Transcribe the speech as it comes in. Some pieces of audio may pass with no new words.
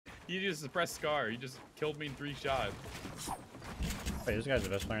He just suppressed Scar. He just killed me in 3 shots. Wait, this guy's the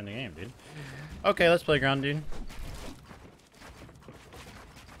best player in the game, dude. Okay, let's play ground, dude.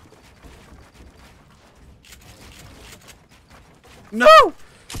 No! Oh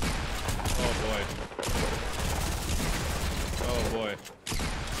boy. Oh boy.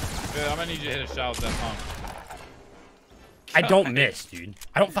 Dude, I'm gonna need you to hit a shot with that pump. I don't miss, dude.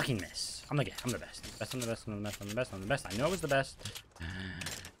 I don't fucking miss. I'm the best. I'm the best. I'm the best. I'm the best. I'm the best. I'm the best. I know I was the best.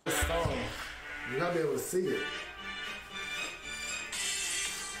 You gotta be able to see it.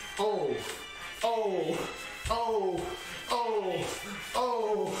 Oh, oh, oh, oh,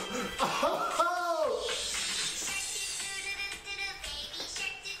 oh, oh.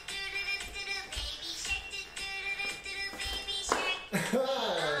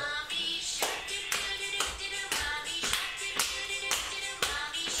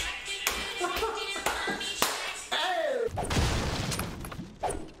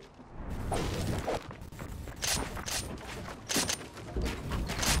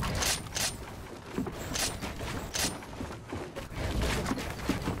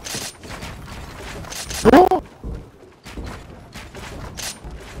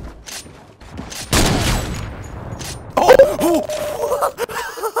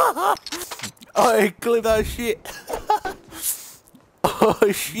 Oh, clip that shit.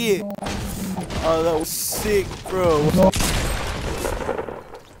 Oh shit. Oh, that was sick, bro.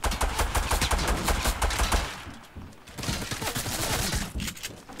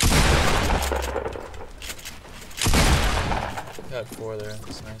 Got 4 there.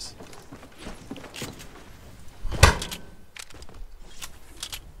 That's nice.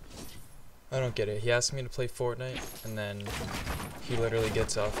 I don't get it. He asked me to play Fortnite, and then he literally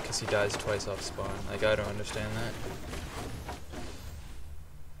gets off because he dies twice off spawn. Like, I don't understand that.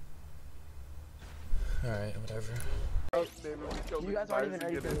 Alright, whatever. You guys aren't even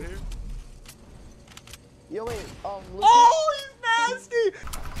ready for this. Yo, wait, Oh, he's nasty!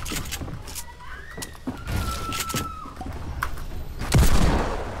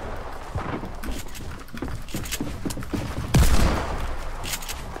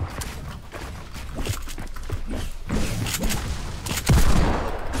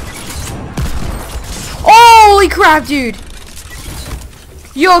 Holy crap, dude!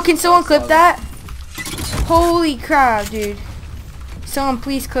 Yo, can someone clip that? Holy crap, dude. Someone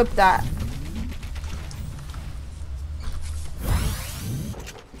please clip that.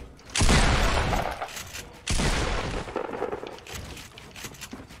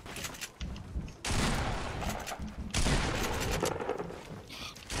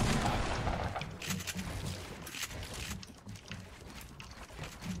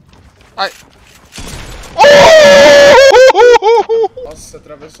 Nossa,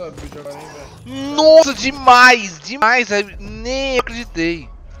 atravessou a vídeo agora, hein, velho. Nossa, demais, demais, nem acreditei.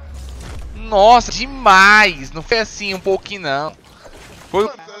 Nossa, demais, não foi assim um pouquinho não. Foi...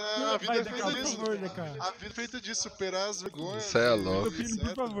 A vida é feita disso, a vida é feita de superar as vergonhas. Você é louco. Meu filho,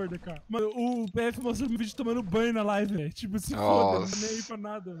 por favor, DK. Mano, o PF mostrou meu vídeo tomando banho na live, velho. Tipo, se foda, não nem aí pra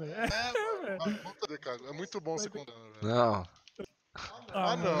nada, velho. É muito bom você contando, velho. Não.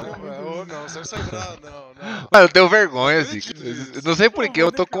 Ah, não, velho. Não, você vai sair não. Mano, eu tenho vergonha, Zico. Não sei porquê,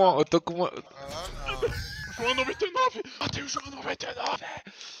 eu tô com uma... Ah, não. João 99! Matei o João 99!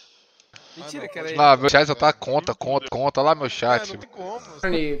 Mentira, que era ele. Ah, meu chat só tá conta lá meu chat. Não tem como.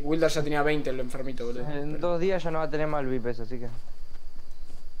 Y Wilder ya tenía 20, el enfermito, boludo. En 2 días ya no va a tener más VIP eso, así que...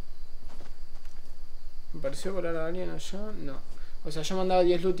 ¿Me pareció volar a alguien allá? No. O sea, yo mandaba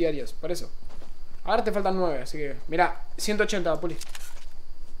 10 loot diarios, por eso. Ahora te faltan 9, así que... Mirá, 180, Puli.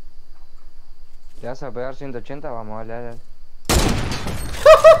 ¿Te vas a pegar 180? Vamos, dale.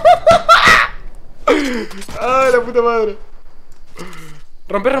 ¡Ay, la puta madre!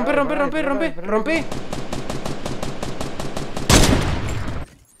 Rompe.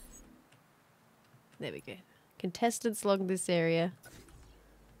 There we go. Contestants along this area.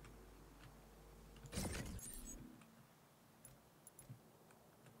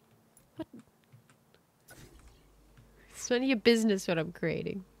 What? It's none of your business what I'm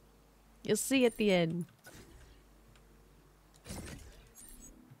creating. You'll see at the end.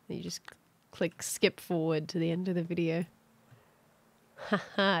 You just click skip forward to the end of the video.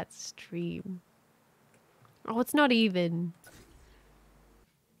 Haha, it's stream. Oh, it's not even.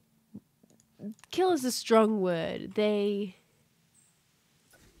 Kill is a strong word. They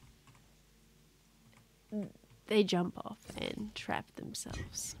jump off and trap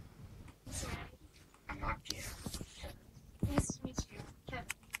themselves. I'm not here. Nice to meet you, Kevin.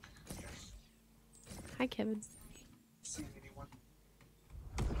 Hi, Kevin. See anyone?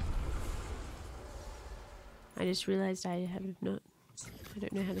 I just realized I have not. I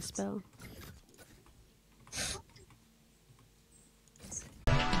don't know how to spell.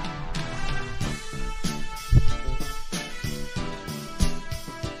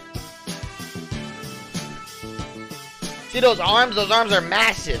 See those arms? Those arms are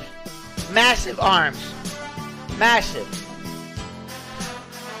massive. Massive arms. Massive.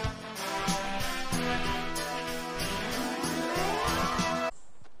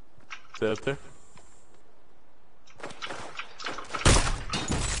 Stay up there.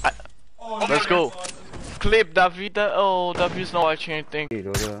 Let's go. Clip David. Oh, David's not watching anything.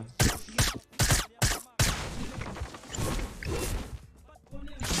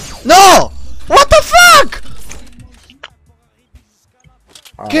 No! What the fuck?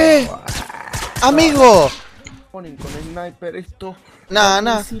 ¿Qué? Amigo. Ponen con el sniper esto.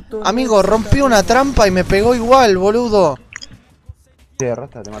 Nah. Amigo, rompí una trampa y me pegó igual, boludo. Che,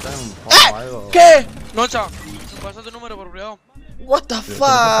 Rasta, te mataron o algo. ¿Qué? No, chao. Pasa tu número por privado. What the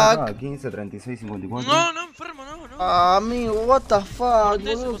fuck? 15, 36, 54. No, enfermo, no. Amigo, what the fuck,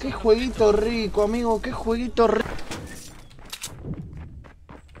 boludo. Qué jueguito rico, amigo. Qué jueguito rico.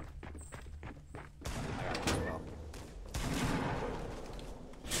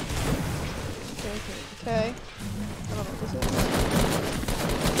 Okay.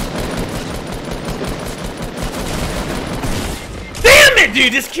 Damn it,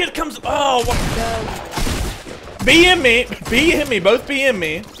 dude! This kid comes. Oh, what? BM me, both BM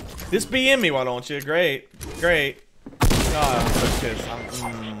me. This BM me, why don't you? Great. Oh, those kids.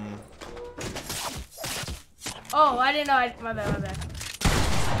 Oh, I didn't know. My bad.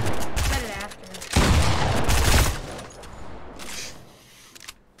 Said it after.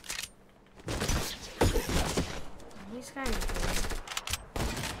 He's kind of good.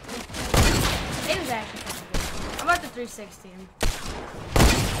 It is actually kind of good. I'm about to 360 him.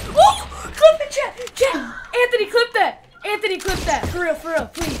 Oh! Clip it, chat! Anthony, clip that! For real,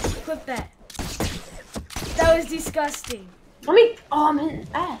 please, clip that. That was disgusting. Let me. Oh, I'm hitting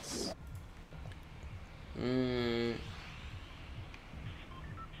S.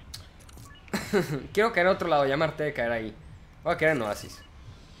 Quiero caer a otro lado, ya me harté de caer ahí. Voy a caer en Oasis.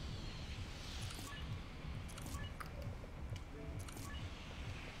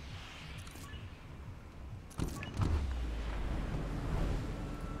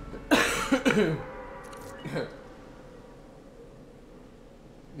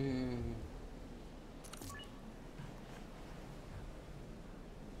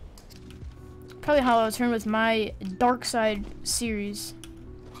 Probably how I'll turn with my Dark Side series.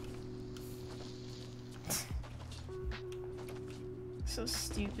 So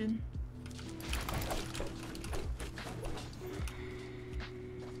stupid.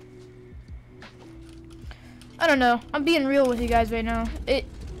 I don't know. I'm being real with you guys right now.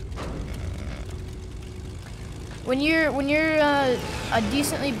 When you're a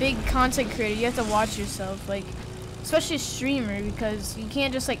decently big content creator, you have to watch yourself, like, especially a streamer, because you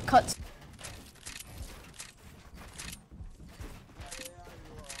can't just like cut.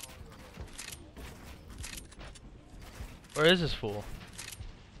 Where is this fool?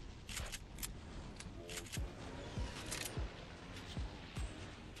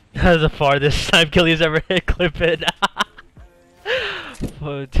 That's the farthest snipe kill he's ever hit. Clip it.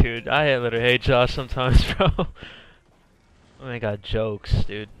 Oh, dude, I literally hate Josh sometimes, bro. Oh my god, jokes,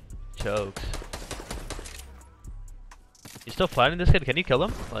 dude. Jokes. You still fighting this kid? Can you kill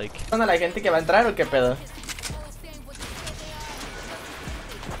him? Like. ¿Dónde la gente que va a entrar o qué pedo?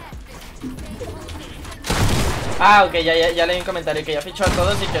 Ah, ok, ya leí un comentario que ya fichó a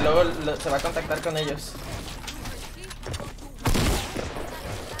todos y que luego se va a contactar con ellos.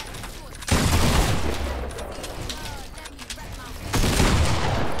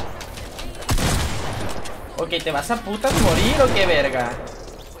 Ok, ¿te vas a putas morir o qué verga?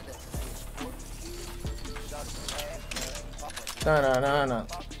 No.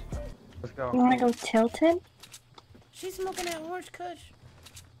 Let's go. You wanna go tilted? She's smoking that orange kush.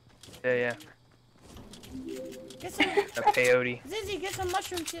 Yeah. Get some. The peyote. Zizzy, get some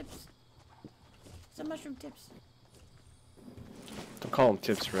mushroom tips. Some mushroom tips. Don't call them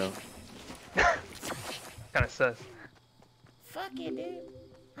tips, bro. Kinda sus. Fuck it, dude.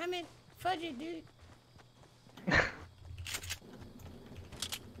 I mean, fudge it, dude.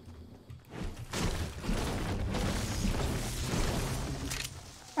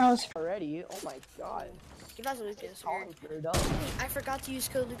 I was already. Oh my god. Give us Lucas. I forgot to use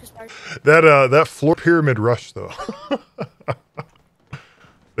code Lucas. That floor pyramid rush though.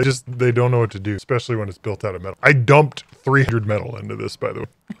 They don't know what to do, especially when it's built out of metal. I dumped 300 metal into this, by the way.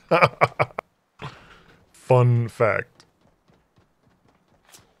 Fun fact.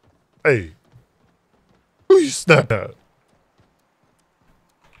 Hey. Who you snap at?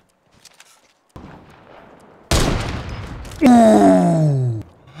 Ooh.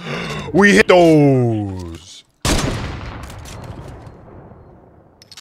 We hit those.